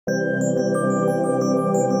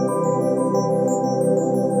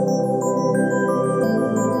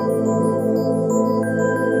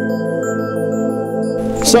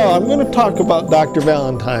So I'm going to talk about Dr.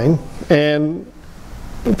 Valentine, and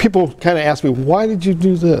people kind of ask me, why did you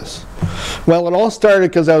do this? Well, it all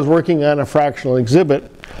started because I was working on a fractional exhibit,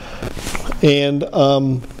 and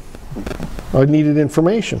I needed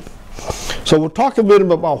information. So we'll talk a bit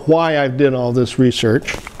about why I did all this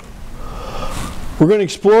research. We're going to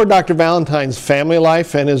explore Dr. Valentine's family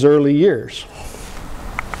life and his early years.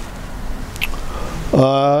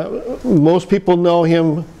 Most people know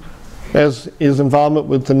him as his involvement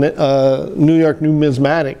with the New York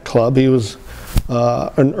Numismatic Club. He was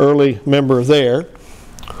an early member there.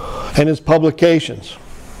 And his publications.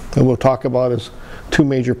 And we'll talk about his two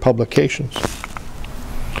major publications.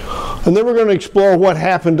 And then we're going to explore what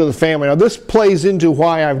happened to the family. Now this plays into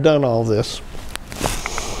why I've done all this.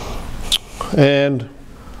 And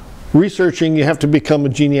researching, you have to become a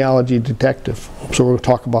genealogy detective. So we'll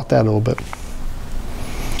talk about that a little bit.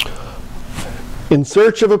 In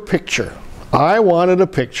search of a picture. I wanted a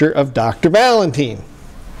picture of Dr. Valentine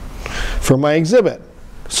for my exhibit.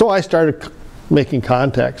 So I started making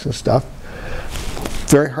contacts and stuff.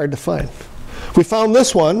 Very hard to find. We found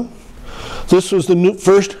this one. This was the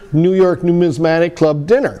first New York Numismatic Club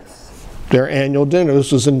dinner, their annual dinner.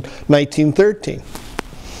 This was in 1913.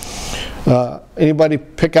 Anybody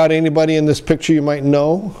pick out anybody in this picture you might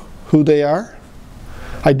know who they are?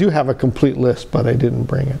 I do have a complete list, but I didn't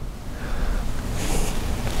bring it.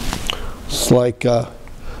 It's like,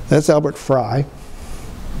 that's Albert Fry.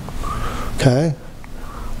 Okay.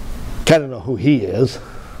 Kind of know who he is.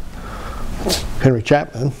 Henry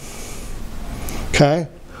Chapman. Okay.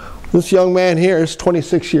 This young man here is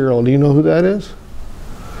 26-year-old. Do you know who that is?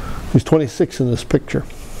 He's 26 in this picture.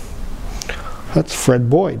 That's Fred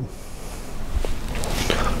Boyd.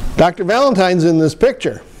 Dr. Valentine's in this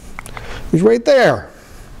picture. He's right there.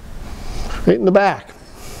 Right in the back.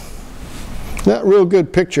 Not a real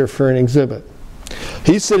good picture for an exhibit.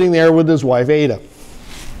 He's sitting there with his wife Ada.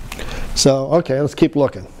 So, okay, let's keep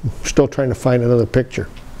looking. We're still trying to find another picture.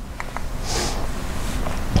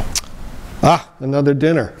 Ah, another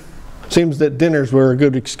dinner. Seems that dinners were a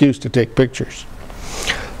good excuse to take pictures.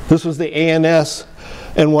 This was the ANS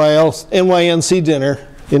NYNC dinner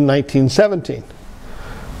in 1917.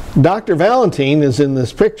 Dr. Valentine is in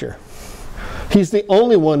this picture. He's the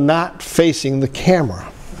only one not facing the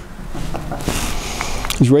camera.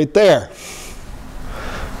 He's right there,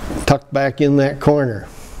 tucked back in that corner.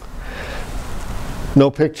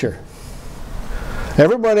 No picture.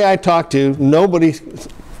 Everybody I talked to, nobody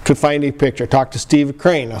could find a picture. I talked to Steve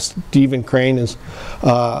Crane. Now, Stephen Crane is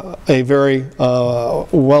a very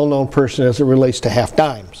well-known person as it relates to half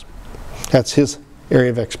dimes. That's his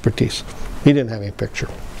area of expertise. He didn't have any picture.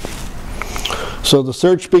 So the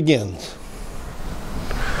search begins.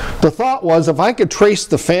 The thought was, if I could trace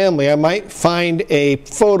the family, I might find a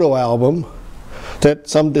photo album that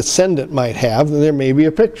some descendant might have, and there may be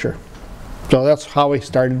a picture. So that's how we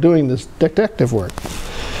started doing this detective work.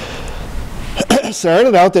 It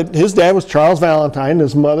started out that his dad was Charles Valentine,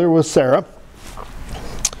 his mother was Sarah,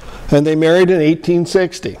 and they married in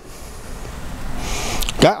 1860.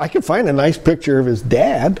 I could find a nice picture of his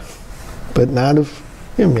dad, but not of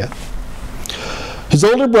him yet. His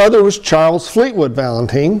older brother was Charles Fleetwood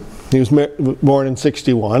Valentine. He was born in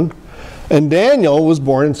 61. And Daniel was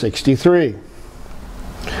born in 63.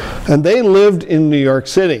 And they lived in New York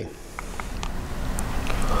City.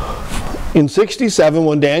 In 67,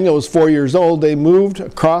 when Daniel was 4 years old, they moved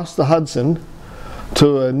across the Hudson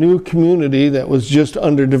to a new community that was just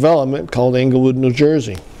under development called Englewood, New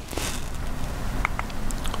Jersey.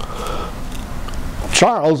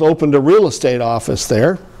 Charles opened a real estate office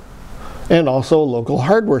there, and also a local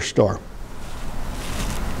hardware store.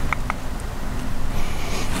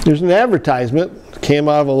 There's an advertisement that came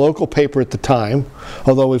out of a local paper at the time,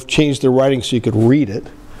 although we've changed the writing so you could read it,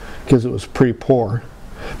 because it was pretty poor.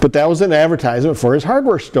 But that was an advertisement for his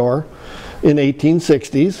hardware store in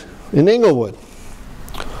 1860s in Englewood.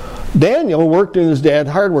 Daniel worked in his dad's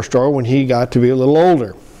hardware store when he got to be a little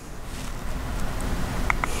older.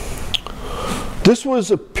 This was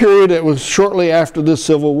a period that was shortly after the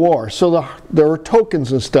Civil War, so there were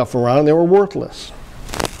tokens and stuff around. They were worthless.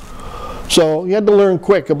 So you had to learn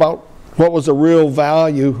quick about what was a real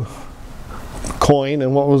value coin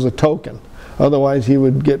and what was a token. Otherwise he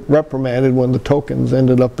would get reprimanded when the tokens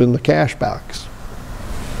ended up in the cash box.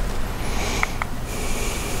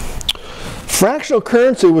 Fractional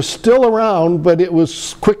currency was still around, but it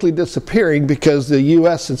was quickly disappearing because the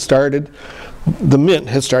U.S. the mint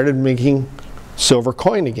had started making silver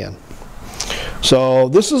coin again. So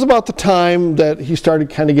this is about the time that he started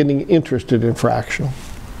kind of getting interested in fractional.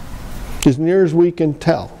 As near as we can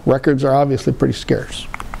tell, records are obviously pretty scarce.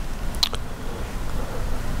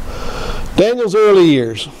 Daniel's early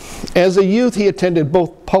years. As a youth, he attended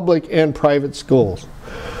both public and private schools.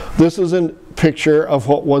 This is a picture of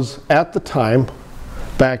what was at the time,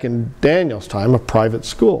 back in Daniel's time, a private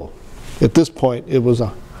school. At this point, it was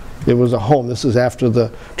a home. This is after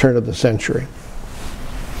the turn of the century.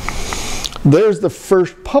 There's the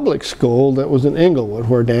first public school that was in Englewood,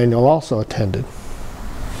 where Daniel also attended.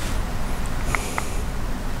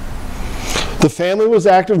 The family was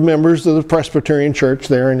active members of the Presbyterian Church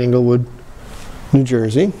there in Englewood, New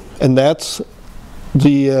Jersey, and that's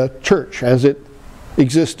the church as it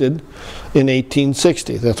existed in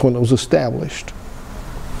 1860. That's when it was established.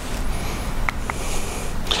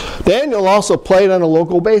 Daniel also played on a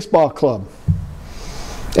local baseball club.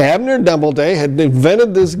 Abner Doubleday had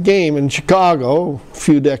invented this game in Chicago a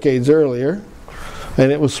few decades earlier,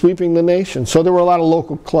 and it was sweeping the nation. So there were a lot of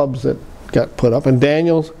local clubs that got put up, and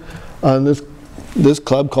Daniel's on this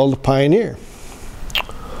club called the Pioneer.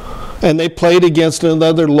 And they played against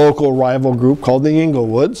another local rival group called the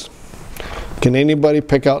Inglewoods. Can anybody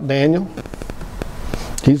pick out Daniel?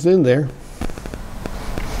 He's in there.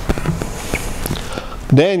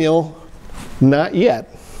 Daniel, not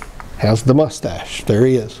yet, has the mustache. There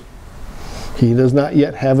he is. He does not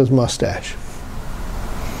yet have his mustache.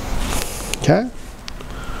 Okay?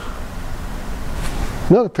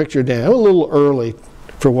 Another picture of Daniel. I'm a little early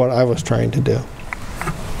for what I was trying to do.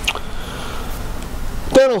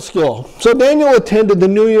 Dental school. So Daniel attended the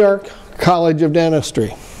New York College of Dentistry.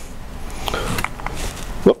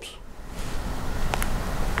 Whoops.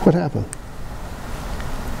 What happened?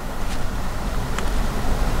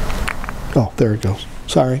 Oh, there it goes.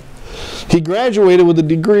 Sorry. He graduated with a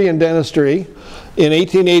degree in dentistry in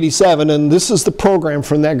 1887, and this is the program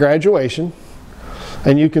from that graduation.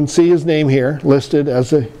 And you can see his name here listed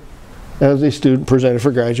as a student presented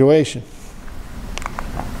for graduation.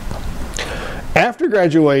 After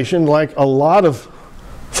graduation, like a lot of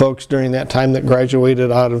folks during that time that graduated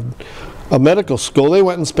out of a medical school, they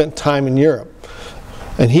went and spent time in Europe.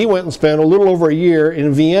 And he went and spent a little over a year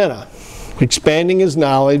in Vienna, expanding his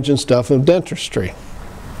knowledge and stuff of dentistry.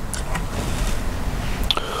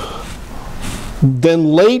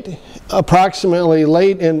 Then approximately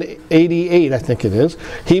late in 88, I think it is,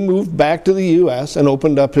 he moved back to the U.S. and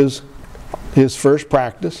opened up his first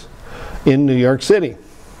practice in New York City.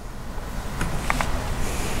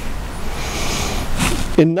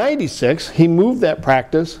 In 96, he moved that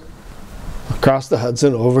practice across the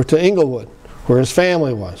Hudson over to Englewood, where his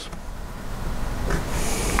family was.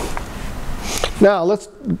 Now let's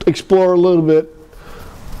explore a little bit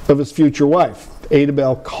of his future wife.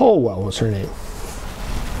 Adabel Caldwell was her name.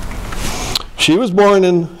 She was born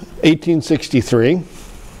in 1863,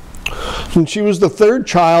 and she was the third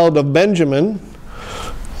child of Benjamin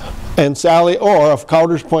and Sally Orr of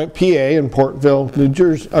Cowders Point, PA, in Portville,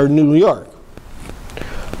 New York.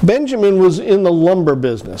 Benjamin was in the lumber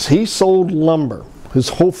business. He sold lumber. His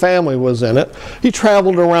whole family was in it. He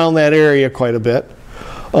traveled around that area quite a bit,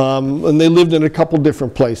 and they lived in a couple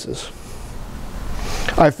different places.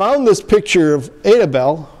 I found this picture of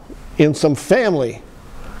Adabel in some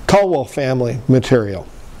Caldwell family material.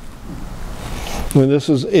 And this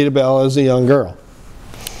is Adabel as a young girl.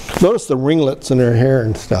 Notice the ringlets in her hair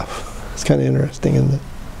and stuff. It's kind of interesting, isn't it?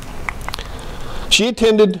 She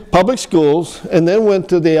attended public schools and then went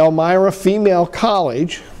to the Elmira Female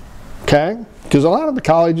College, okay? Because a lot of the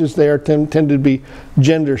colleges there tend to be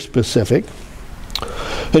gender specific.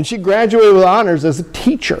 And she graduated with honors as a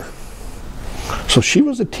teacher. So she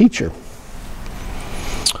was a teacher.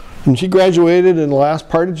 And she graduated in the last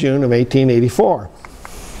part of June of 1884.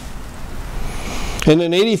 And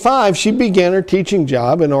in 85, she began her teaching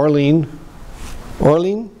job in Orleans,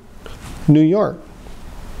 New York.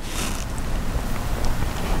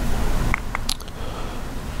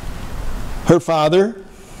 Her father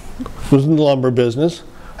was in the lumber business,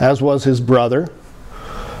 as was his brother.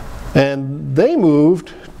 And they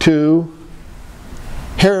moved to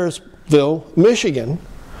Harrisville, Michigan,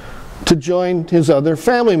 to join his other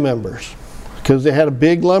family members because they had a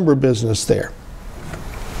big lumber business there.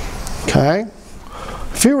 Okay?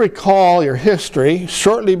 If you recall your history,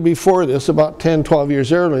 shortly before this, about 10, 12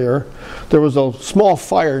 years earlier, there was a small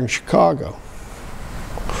fire in Chicago.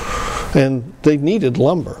 And they needed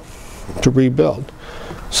lumber to rebuild.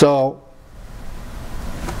 So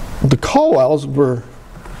the Caldwells were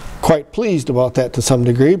quite pleased about that to some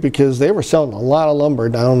degree because they were selling a lot of lumber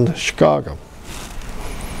down to Chicago.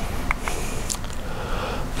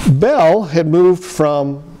 Belle had moved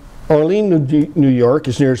from Orleans, New York,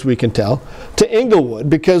 as near as we can tell, to Englewood,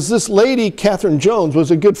 because this lady, Catherine Jones,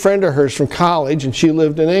 was a good friend of hers from college, and she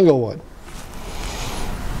lived in Englewood.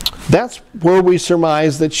 That's where we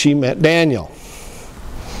surmise that she met Daniel,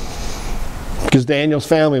 because Daniel's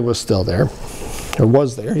family was still there, or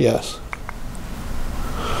was there, yes.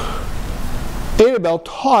 Adabel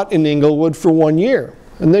taught in Englewood for 1 year,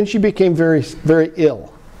 and then she became very, very ill.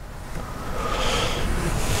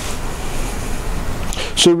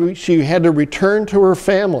 So she had to return to her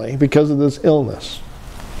family because of this illness.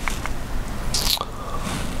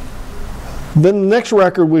 Then the next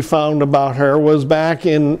record we found about her was back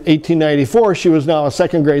in 1894. She was now a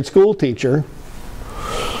second grade school teacher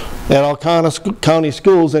at Alcona County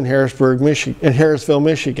Schools in Harrisville,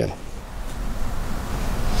 Michigan.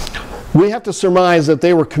 We have to surmise that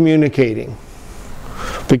they were communicating,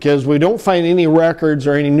 because we don't find any records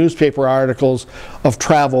or any newspaper articles of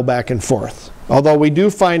travel back and forth. Although we do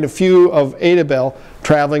find a few of Adabel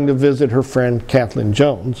traveling to visit her friend Kathleen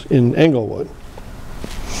Jones in Englewood.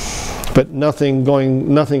 But nothing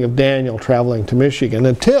of Daniel traveling to Michigan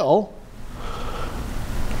until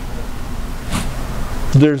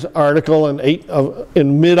there's an article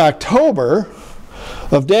in mid-October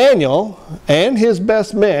of Daniel and his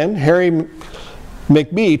best man, Harry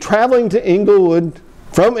McBee, traveling to Englewood,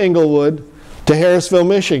 from Englewood to Harrisville,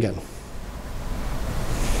 Michigan.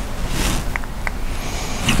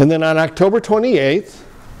 And then on October 28th,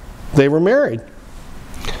 they were married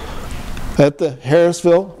at the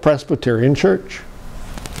Harrisville Presbyterian Church.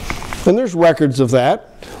 And there's records of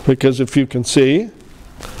that, because if you can see,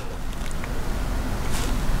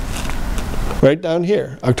 right down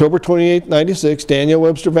here, October 28, 96, Daniel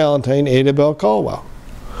Webster Valentine, Adabel Caldwell.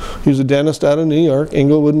 He was a dentist out of New York,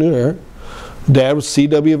 Englewood, New York. Dad was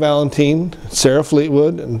C.W. Valentine, Sarah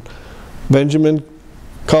Fleetwood, and Benjamin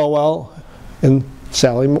Caldwell, and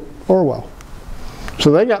Sally Orwell.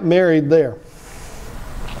 So they got married there.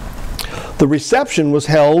 The reception was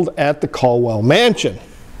held at the Caldwell Mansion,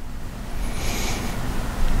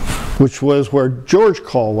 which was where George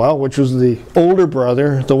Caldwell, which was the older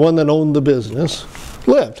brother, the one that owned the business,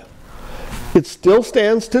 lived. It still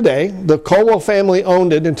stands today. The Caldwell family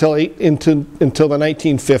owned it until the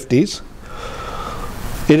 1950s.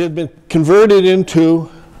 It had been converted into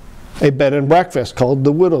a bed and breakfast called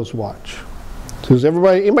the Widow's Watch. Does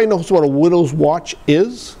anybody knows what a widow's watch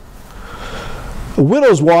is? A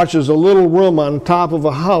widow's watch is a little room on top of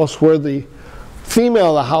a house where the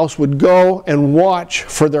female of the house would go and watch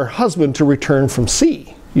for their husband to return from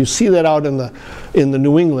sea. You see that out in the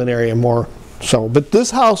New England area more so. But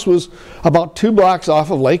this house was about 2 blocks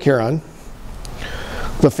off of Lake Huron.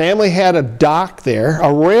 The family had a dock there,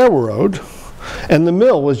 a railroad, and the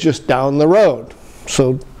mill was just down the road.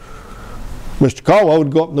 So Mr. Caldwell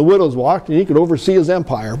would go up in the widow's watch and he could oversee his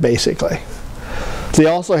empire, basically. They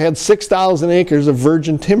also had 6,000 acres of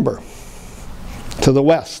virgin timber to the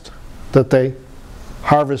west that they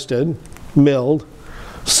harvested, milled,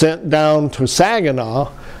 sent down to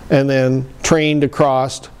Saginaw, and then trained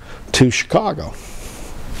across to Chicago.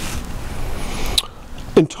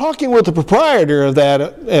 In talking with the proprietor of that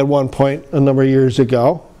at one point a number of years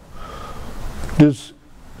ago,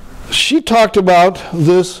 she talked about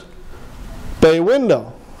this bay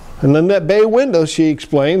window. And in that bay window, she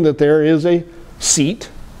explained that there is a seat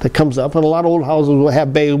that comes up, and a lot of old houses will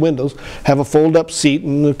have bay windows, have a fold-up seat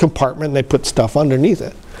in the compartment, and they put stuff underneath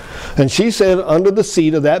it. And she said under the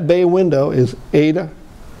seat of that bay window is Ada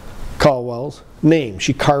Caldwell's name.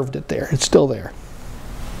 She carved it there. It's still there.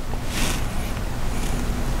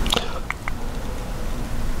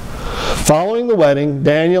 Following the wedding,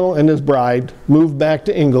 Daniel and his bride moved back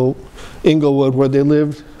to Englewood, where they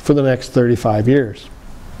lived for the next 35 years.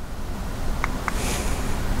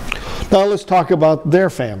 Now let's talk about their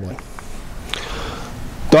family.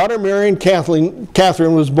 Daughter Mary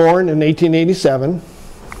Catherine was born in 1887.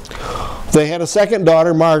 They had a second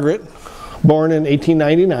daughter, Margaret, born in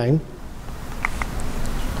 1899.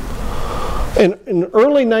 In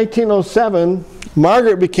early 1907,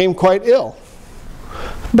 Margaret became quite ill.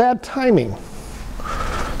 Bad timing.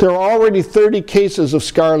 There were already 30 cases of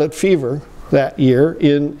scarlet fever that year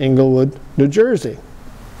in Englewood, New Jersey.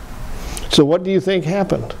 So what do you think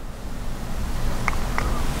happened?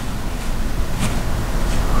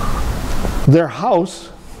 Their house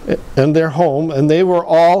and their home, and they were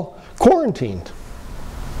all quarantined.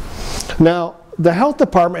 Now, the health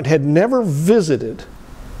department had never visited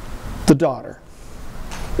the daughter.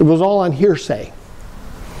 It was all on hearsay.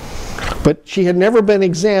 But she had never been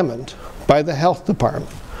examined by the health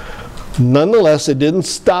department. Nonetheless, it didn't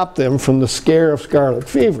stop them from the scare of scarlet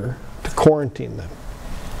fever to quarantine them.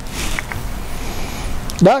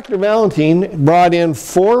 Dr. Valentine brought in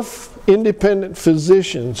 4 independent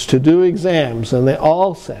physicians to do exams, and they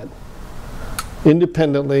all said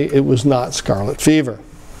independently it was not scarlet fever.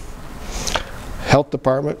 Health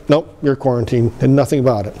department, nope, you're quarantined, and nothing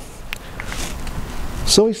about it.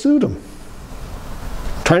 So he sued him,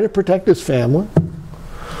 trying to protect his family.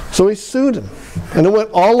 So he sued him, and it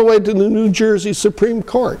went all the way to the New Jersey Supreme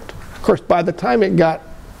Court. Of course, by the time it got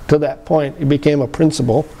to that point, he became a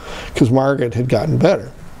principal because Margaret had gotten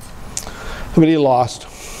better. But he lost.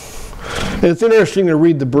 And it's interesting to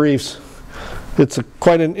read the briefs. It's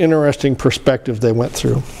quite an interesting perspective they went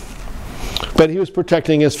through. But he was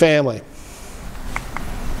protecting his family.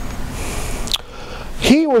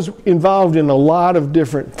 He was involved in a lot of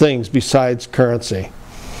different things besides currency.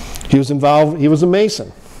 He was a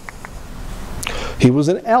Mason. He was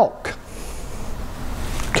an elk.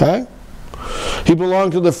 Okay? He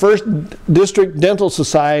belonged to the First District Dental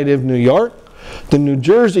Society of New York, the New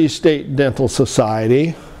Jersey State Dental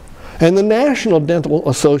Society, and the National Dental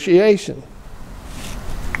Association.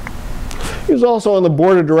 He was also on the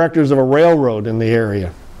board of directors of a railroad in the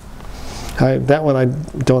area. That one I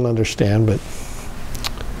don't understand, but...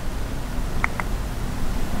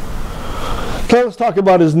 Okay, let's talk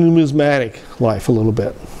about his numismatic life a little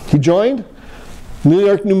bit. He joined New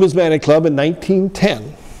York Numismatic Club in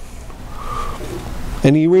 1910.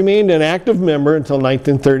 And he remained an active member until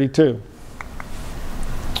 1932.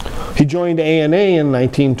 He joined A&A in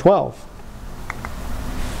 1912.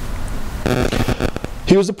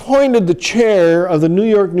 He was appointed the chair of the New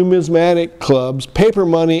York Numismatic Club's Paper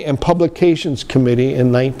Money and Publications Committee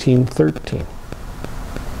in 1913.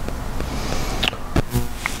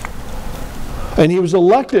 And he was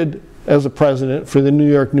elected as a president for the New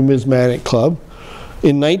York Numismatic Club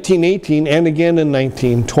in 1918 and again in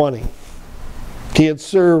 1920.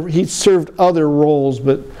 He served other roles,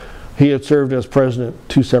 but he had served as president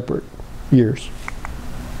 2 separate years.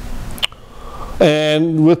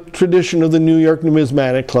 And with tradition of the New York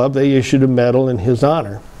Numismatic Club, they issued a medal in his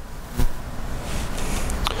honor.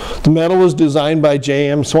 The medal was designed by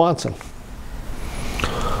J.M. Swanson.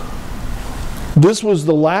 This was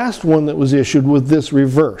the last one that was issued with this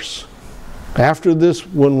reverse. After this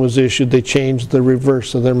one was issued, they changed the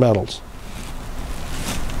reverse of their medals.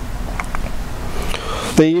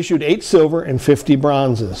 They issued 8 silver and 50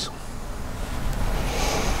 bronzes.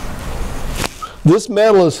 This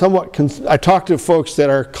medal is somewhat, I talked to folks that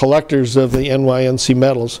are collectors of the NYNC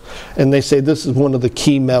medals, and they say this is one of the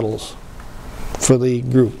key medals for the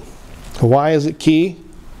group. Why is it key?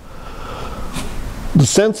 The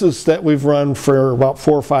census that we've run for about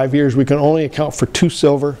 4 or 5 years, we can only account for 2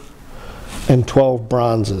 silver and 12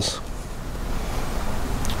 bronzes.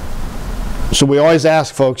 So we always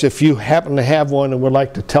ask folks, if you happen to have one and would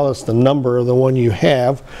like to tell us the number of the one you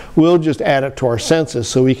have, we'll just add it to our census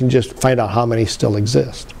so we can just find out how many still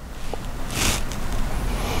exist.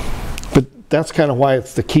 But that's kind of why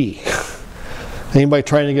it's the key. Anybody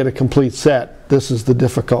trying to get a complete set, this is the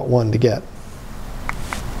difficult one to get.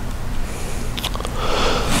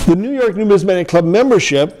 The New York Numismatic Club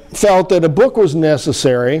membership felt that a book was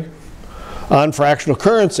necessary on fractional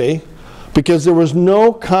currency because there was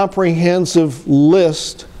no comprehensive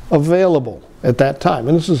list available at that time.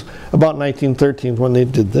 And this is about 1913 when they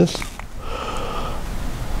did this.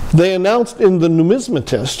 They announced in the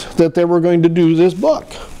Numismatist that they were going to do this book.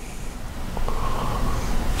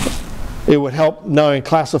 It would help now in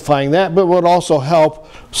classifying that, but would also help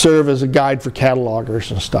serve as a guide for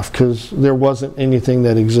catalogers and stuff because there wasn't anything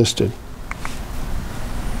that existed.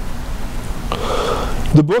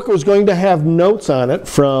 The book was going to have notes on it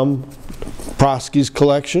from Prosky's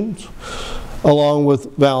collections, along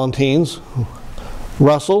with Valentine's,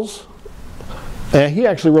 Russell's, and he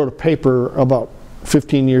actually wrote a paper about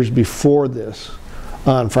 15 years before this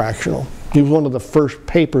on fractional. He was one of the first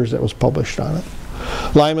papers that was published on it.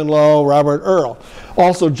 Lyman Lowe, Robert Earl.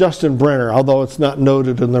 Also Justin Brenner, although it's not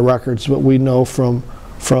noted in the records, but we know from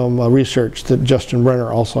research that Justin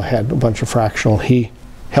Brenner also had a bunch of fractional. He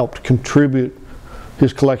helped contribute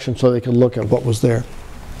his collection so they could look at what was there.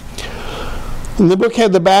 And the book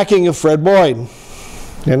had the backing of Fred Boyd,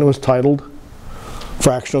 and it was titled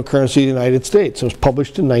Fractional Currency of the United States. It was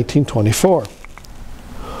published in 1924.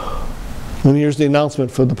 And here's the announcement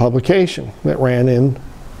for the publication that ran in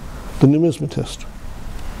the Numismatist.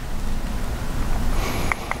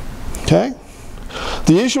 Okay?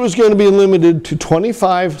 The issue is going to be limited to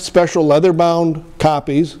 25 special leather-bound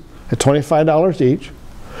copies at $25 each,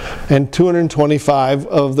 and 225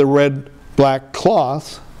 of the red-black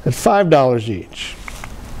cloths at $5 each.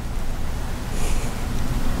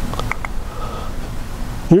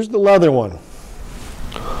 Here's the leather one.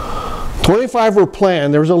 25 were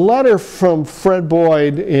planned. There was a letter from Fred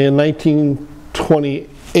Boyd in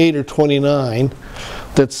 1928 or 29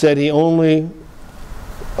 that said he only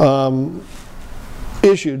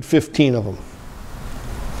issued 15 of them.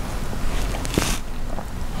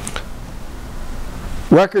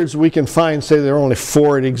 Records we can find say there are only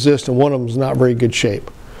 4 that exist, and one of them is not very good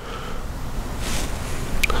shape.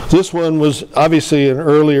 This one was obviously an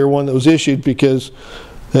earlier one that was issued because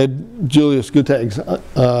Julius Guttag's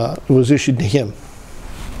was issued to him.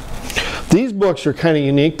 These books are kind of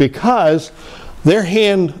unique because they're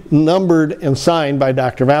hand numbered and signed by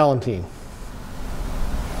Dr. Valentine.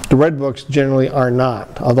 The red books generally are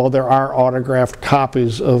not, although there are autographed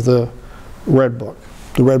copies of the red book,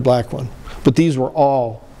 the red black one. But these were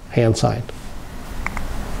all hand signed.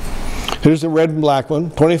 Here's the red and black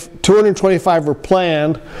one. 225 were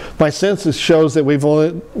planned. My census shows that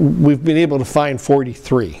we've been able to find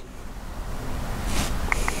 43.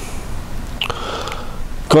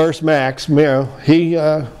 Of course, Max, he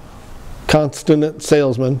constant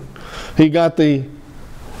salesman. He got the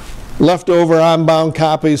leftover unbound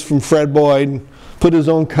copies from Fred Boyd, put his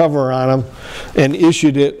own cover on them, and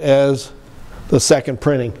issued it as the second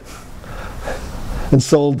printing, and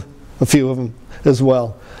sold a few of them as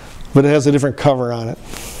well. But it has a different cover on it.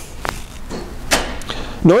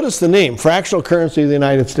 Notice the name, Fractional Currency of the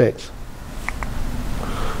United States.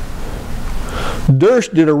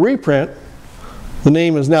 Dersch did a reprint. The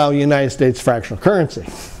name is now United States Fractional Currency.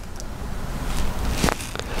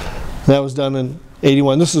 That was done in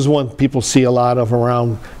 81. This is one people see a lot of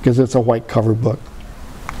around because it's a white covered book.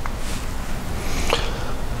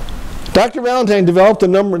 Dr. Valentine developed a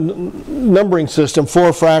numbering system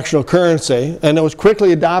for fractional currency, and it was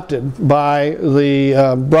quickly adopted by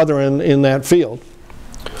the brethren in that field.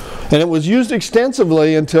 And it was used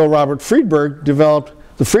extensively until Robert Friedberg developed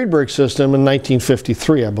the Friedberg system in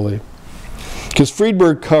 1953, I believe. Because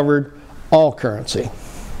Friedberg covered all currency,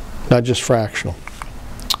 not just fractional.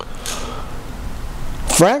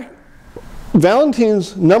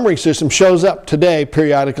 Valentine's numbering system shows up today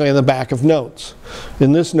periodically in the back of notes.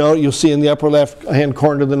 In this note, you'll see in the upper left-hand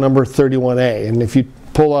corner the number 31A. And if you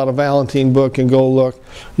pull out a Valentine book and go look,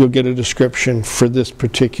 you'll get a description for this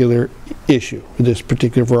particular issue, this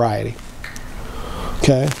particular variety.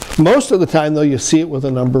 Okay? Most of the time, though, you see it with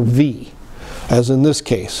a number V, as in this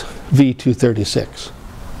case, V236.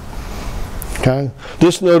 Okay?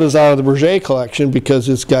 This note is out of the Berger collection because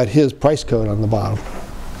it's got his price code on the bottom.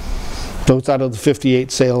 So it's out of the 58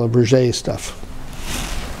 sale of Berger stuff.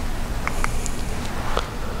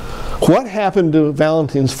 What happened to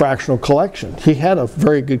Valentine's fractional collection? He had a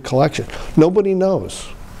very good collection. Nobody knows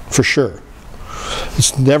for sure.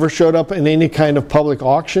 It's never showed up in any kind of public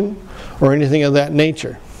auction or anything of that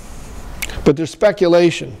nature. But there's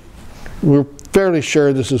speculation. We're fairly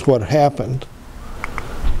sure this is what happened.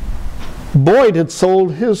 Boyd had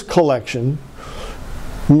sold his collection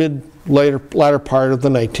latter part of the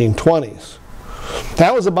 1920s.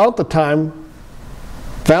 That was about the time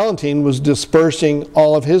Valentine was dispersing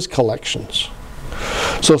all of his collections.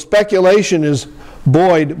 So speculation is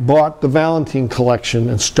Boyd bought the Valentine collection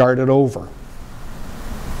and started over.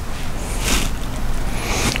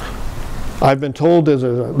 I've been told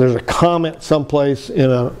there's a comment someplace in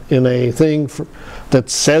a thing that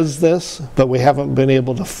says this, but we haven't been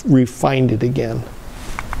able to re-find it again.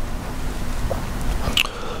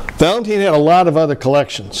 Valentine had a lot of other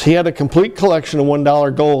collections. He had a complete collection of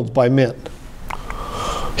 $1 golds by mint.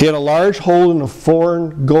 He had a large holding of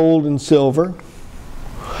foreign gold and silver,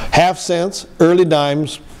 half cents, early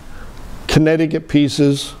dimes, Connecticut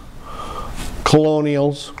pieces,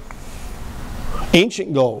 colonials,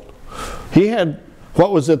 ancient gold. He had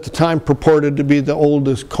what was at the time purported to be the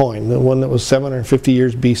oldest coin, the one that was 750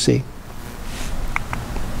 years BC.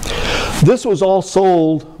 This was all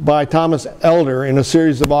sold by Thomas Elder in a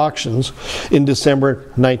series of auctions in December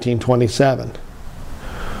 1927.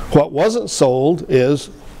 What wasn't sold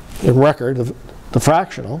is, in record, the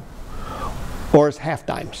fractional, or its half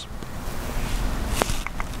dimes.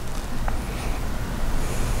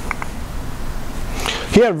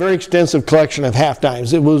 He had a very extensive collection of half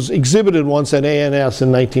dimes. It was exhibited once at ANS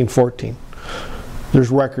in 1914.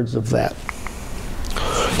 There's records of that.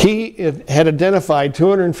 He had identified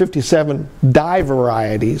 257 die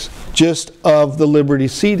varieties just of the Liberty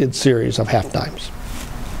seeded series of half dimes.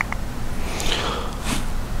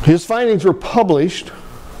 His findings were published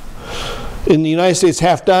in the United States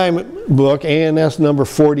half dime book, ANS number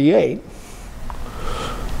 48,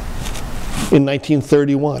 in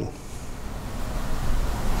 1931.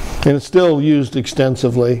 And it's still used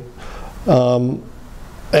extensively.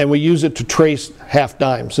 And we use it to trace half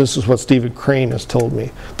dimes. This is what Stephen Crane has told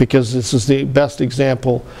me, because this is the best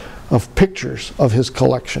example of pictures of his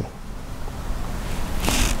collection.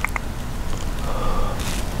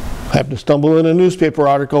 I happened to stumble in a newspaper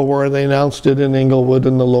article where they announced it in Englewood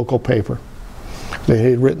in the local paper.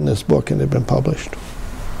 They had written this book and it had been published.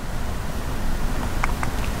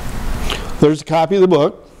 There's a copy of the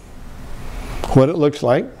book, what it looks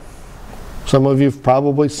like. Some of you have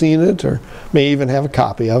probably seen it or may even have a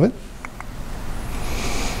copy of it.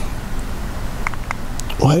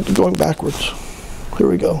 Well, going backwards. Here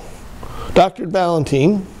we go. Dr.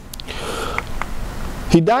 Valentine.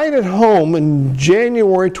 He died at home on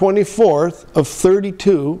January 24th of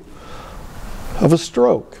 32 of a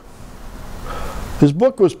stroke. His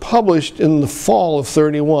book was published in the fall of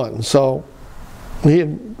 31, so he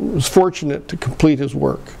was fortunate to complete his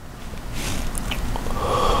work.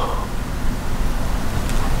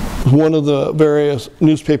 One of the various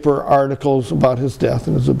newspaper articles about his death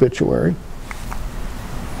in his obituary.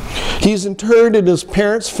 He's interred in his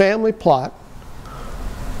parents' family plot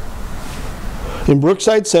in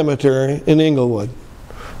Brookside Cemetery in Englewood.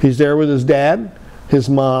 He's there with his dad, his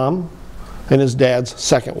mom, and his dad's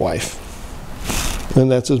second wife.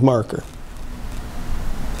 And that's his marker.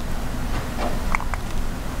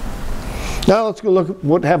 Now let's go look at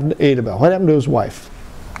what happened to Adabel. What happened to his wife?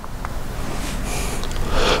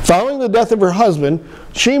 Following the death of her husband,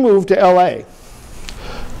 she moved to LA.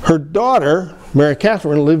 Her daughter, Mary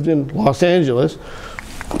Catherine, lived in Los Angeles.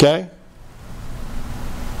 Okay?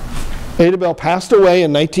 Adabel passed away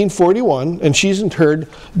in 1941, and she's interred at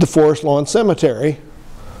the Forest Lawn Cemetery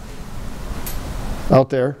out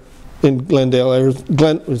there in Glendale.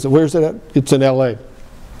 Where's it at? It's in LA.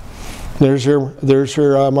 There's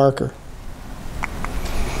her marker.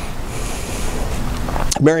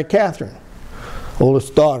 Mary Catherine,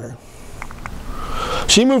 oldest daughter.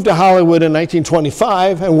 She moved to Hollywood in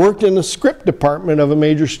 1925 and worked in the script department of a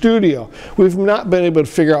major studio. We've not been able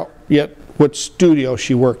to figure out yet what studio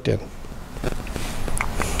she worked in.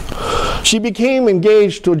 She became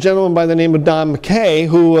engaged to a gentleman by the name of Don McKay,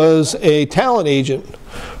 who was a talent agent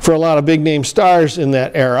for a lot of big name stars in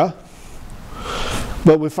that era.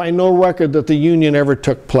 But we find no record that the union ever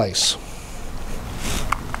took place.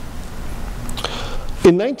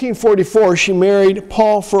 In 1944, she married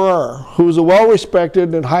Paul Farrar, who was a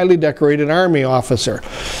well-respected and highly decorated Army officer.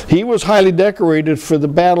 He was highly decorated for the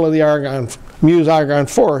Battle of the Meuse-Argonne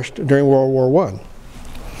Forest during World War I.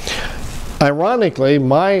 Ironically,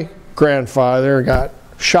 my grandfather got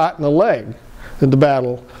shot in the leg in the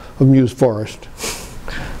Battle of Meuse Forest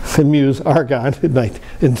in Meuse-Argonne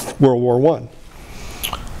in World War I.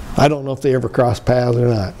 I don't know if they ever crossed paths or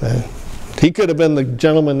not. He could have been the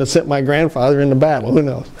gentleman that sent my grandfather into battle, who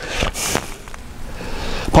knows.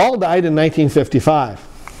 Paul died in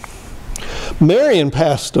 1955. Marion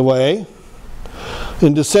passed away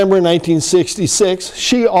in December 1966.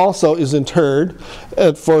 She also is interred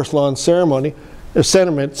at Forest Lawn Cemetery,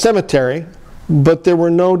 but there were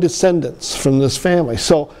no descendants from this family.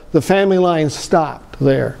 So the family line stopped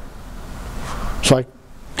there. So I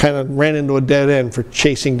kind of ran into a dead end for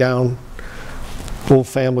chasing down old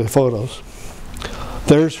family photos.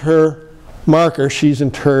 There's her marker. She's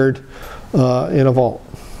interred in a vault.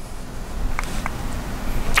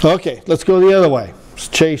 Okay, let's go the other way. Let's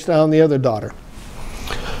chase down the other daughter.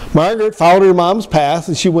 Margaret followed her mom's path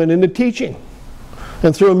and she went into teaching.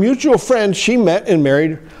 And through a mutual friend, she met and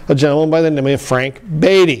married a gentleman by the name of Frank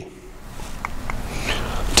Beatty.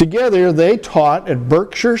 Together, they taught at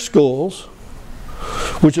Berkshire Schools,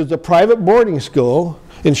 which is a private boarding school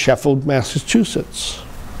in Sheffield, Massachusetts.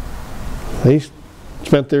 They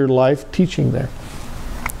spent their life teaching there.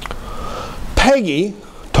 Peggy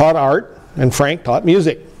taught art and Frank taught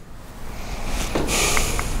music.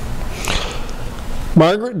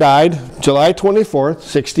 Margaret died July 24th,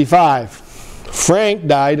 65. Frank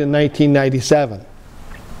died in 1997.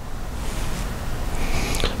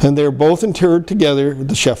 And they're both interred together at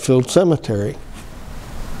the Sheffield Cemetery.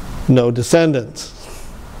 No descendants.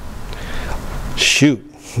 Shoot.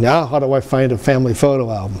 Now how do I find a family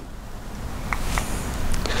photo album?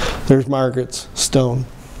 There's Margaret's stone.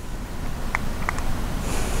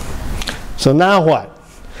 So now what?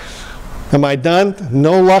 Am I done?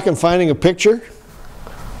 No luck in finding a picture?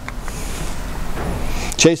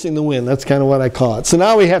 Chasing the wind, that's kind of what I call it. So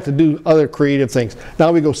now we have to do other creative things.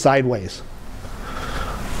 Now we go sideways.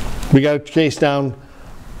 We got to chase down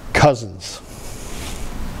cousins.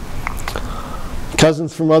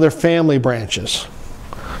 Cousins from other family branches.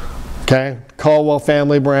 Okay, Caldwell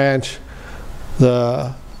family branch,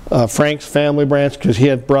 the Frank's family branch because he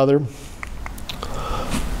had brother.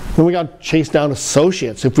 And we got to chase down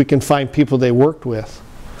associates if we can find people they worked with.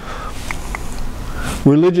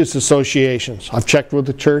 Religious associations. I've checked with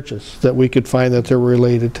the churches that we could find that they're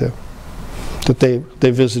related to, that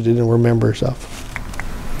they visited and were members of.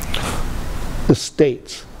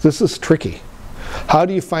 Estates. This is tricky. How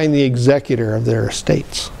do you find the executor of their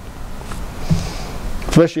estates?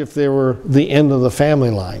 Especially if they were the end of the family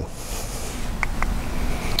line.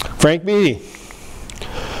 Frank Beatty.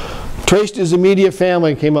 Traced his immediate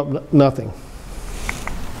family, came up nothing.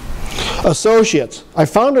 Associates. I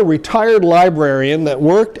found a retired librarian that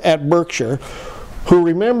worked at Berkshire who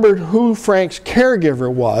remembered who Frank's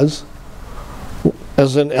caregiver was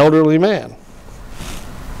as an elderly man.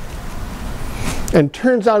 And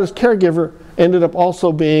turns out his caregiver ended up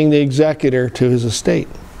also being the executor to his estate.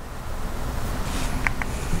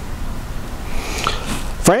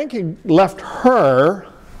 Frank had left her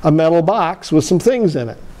a metal box with some things in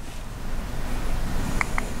it,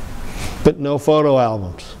 but no photo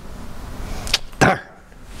albums. Darn.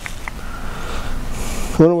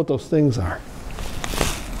 I wonder what those things are.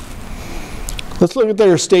 Let's look at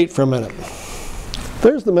their estate for a minute.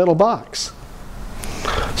 There's the metal box.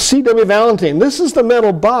 C.W. Valentine. This is the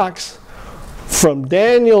metal box from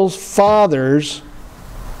Daniel's father's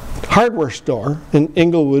hardware store in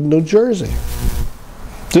Englewood, New Jersey.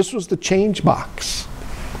 This was the change box.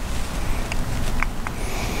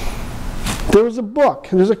 There was a book.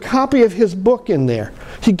 There's a copy of his book in there.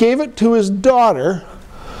 He gave it to his daughter,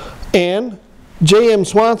 and J.M.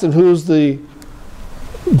 Swanson, who was the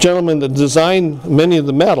gentleman that designed many of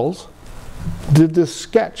the medals, did this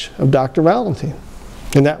sketch of Dr. Valentine.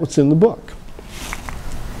 And that was in the book.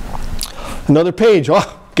 Another page.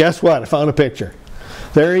 Oh, guess what? I found a picture.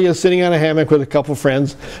 There he is sitting on a hammock with a couple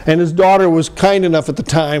friends, and his daughter was kind enough at the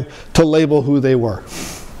time to label who they were.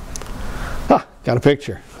 Ah, got a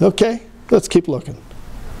picture. Okay, let's keep looking.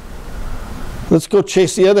 Let's go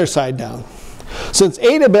chase the other side down. Since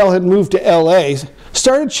Ada Bell had moved to L.A.,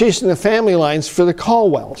 started chasing the family lines for the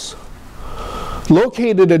Caldwells.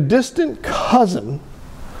 Located a distant cousin,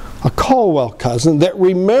 a Caldwell cousin, that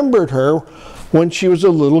remembered her when she was a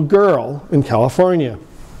little girl in California.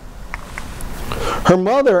 Her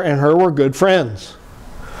mother and her were good friends,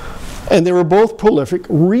 and they were both prolific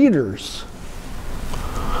readers.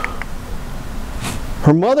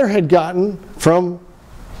 Her mother had gotten from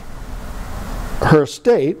her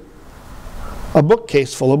estate a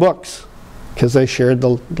bookcase full of books because they shared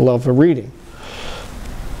the love of reading.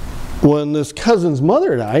 When this cousin's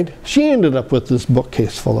mother died, she ended up with this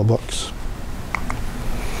bookcase full of books.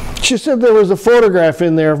 She said there was a photograph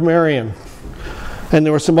in there of Marion, and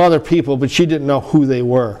there were some other people, but she didn't know who they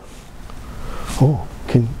were. Oh,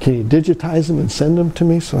 can you digitize them and send them to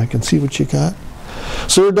me so I can see what you got?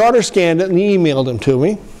 So her daughter scanned it and emailed them to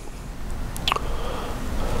me.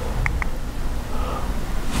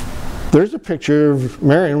 There's a picture of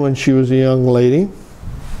Marion when she was a young lady.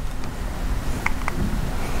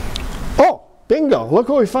 Oh, bingo, look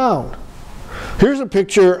what we found. Here's a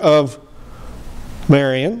picture of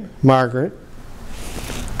Marion, Margaret.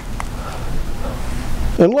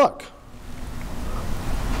 And look,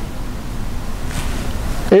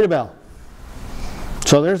 Ada Bell.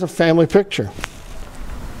 So there's a family picture.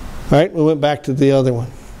 All right, we went back to the other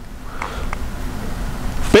one.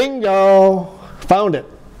 Bingo! Found it.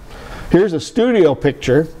 Here's a studio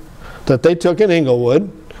picture that they took in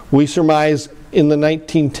Englewood. We surmise in the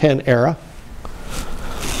 1910 era.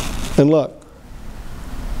 And look,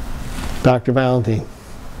 Dr. Valentine.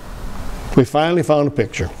 We finally found a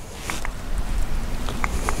picture.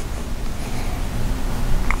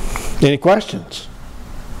 Any questions?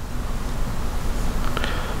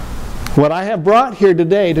 What I have brought here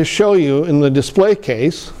today to show you in the display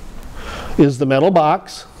case is the metal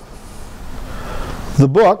box, the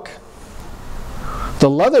book, the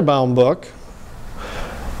leather-bound book,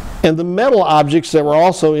 and the metal objects that were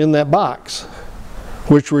also in that box,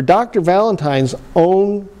 which were Dr. Valentine's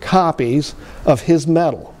own copies of his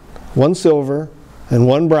medal. One silver and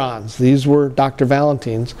one bronze. These were Dr.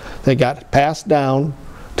 Valentine's. They got passed down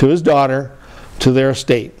to his daughter, to their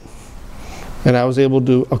estate. And I was able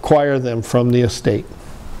to acquire them from the estate.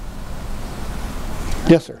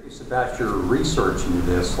 Yes, sir? It's about your research into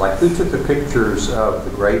this. Like, who took the pictures of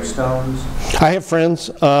the gravestones? I have friends.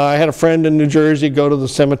 I had a friend in New Jersey go to the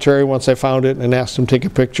cemetery once I found it and asked him to take a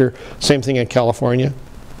picture. Same thing in California.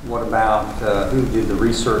 What about who did the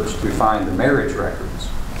research to find the marriage records?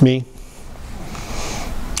 Me.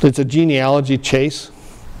 It's a genealogy chase.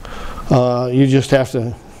 You just have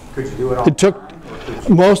to. Could you do it all? It took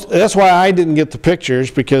most. That's why I didn't get the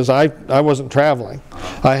pictures, because I wasn't traveling.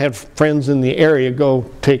 I had friends in the area go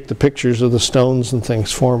take the pictures of the stones and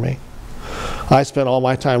things for me. I spent all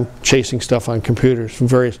my time chasing stuff on computers from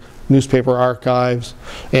various newspaper archives,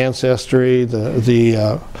 Ancestry,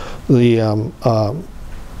 the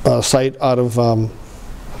site out of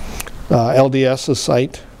LDS's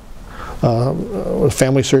site,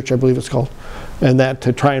 Family Search, I believe it's called, and that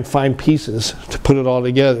to try and find pieces to put it all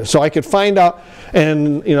together. So I could find out,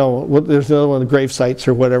 and you know, there's another one of the grave sites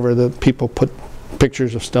or whatever that people put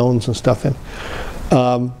pictures of stones and stuff in.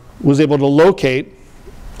 Was able to locate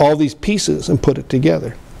all these pieces and put it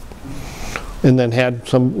together. And then had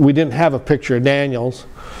some, we didn't have a picture of Daniel's,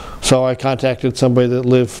 so I contacted somebody that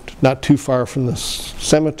lived not too far from the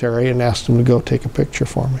cemetery and asked him to go take a picture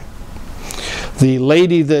for me. The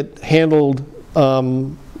lady that handled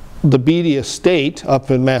the Beatty estate up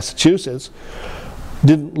in Massachusetts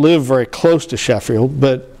didn't live very close to Sheffield,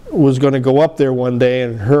 but was going to go up there one day,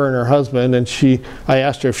 and her husband, and I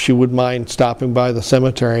asked her if she would mind stopping by the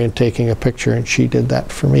cemetery and taking a picture, and she did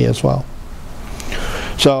that for me as well.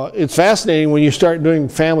 So it's fascinating when you start doing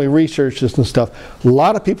family researches and stuff. A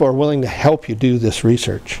lot of people are willing to help you do this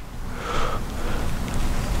research.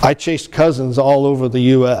 I chased cousins all over the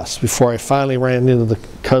U.S. before I finally ran into the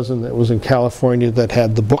cousin that was in California that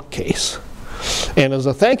had the bookcase. And as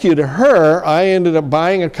a thank you to her, I ended up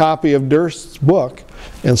buying a copy of Durst's book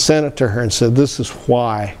and sent it to her and said, this is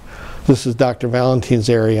why. This is Dr. Valentine's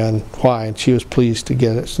area and why. And she was pleased to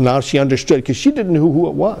get it. So now she understood, because she didn't know who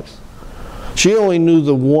it was. She only knew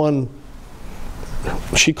the one,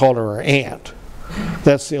 she called her aunt.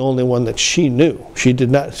 That's the only one that she knew. She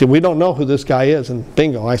did not say, we don't know who this guy is. And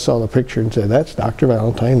bingo, I saw the picture and said, that's Dr.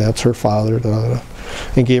 Valentine, that's her father, da, da, da,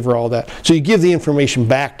 and gave her all that. So you give the information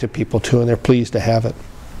back to people too, and they're pleased to have it.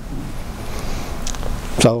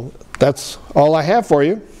 So that's all I have for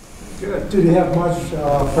you. Good. Do they have much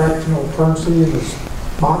fractional currency in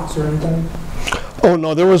this box or anything? Oh,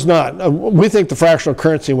 no, there was not. We think the fractional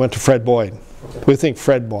currency went to Fred Boyd. Okay. We think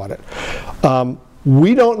Fred bought it.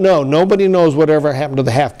 We don't know. Nobody knows whatever happened to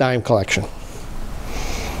the half-dime collection.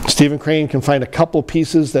 Stephen Crane can find a couple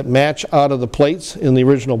pieces that match out of the plates in the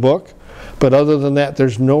original book, but other than that,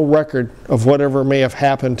 there's no record of whatever may have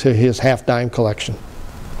happened to his half-dime collection.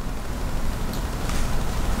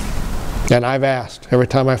 And I've asked. Every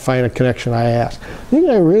time I find a connection, I ask, think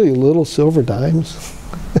I really little silver dimes?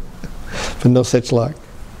 But no such luck.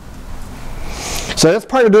 So that's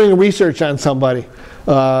part of doing research on somebody.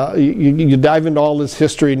 You dive into all this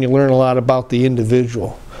history and you learn a lot about the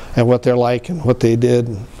individual and what they're like and what they did,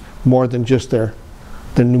 and more than just their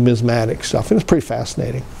numismatic stuff. And it's pretty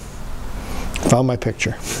fascinating. Found my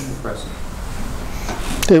picture. Impressive.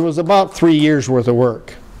 It was about 3 years worth of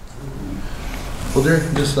work. Well, Jerry,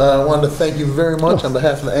 just wanted to thank you very much on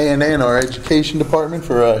behalf of the ANA and our education department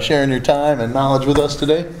for sharing your time and knowledge with us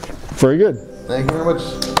today. Very good. Thank you very much.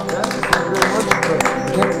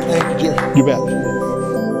 Thank you, Jerry. You bet.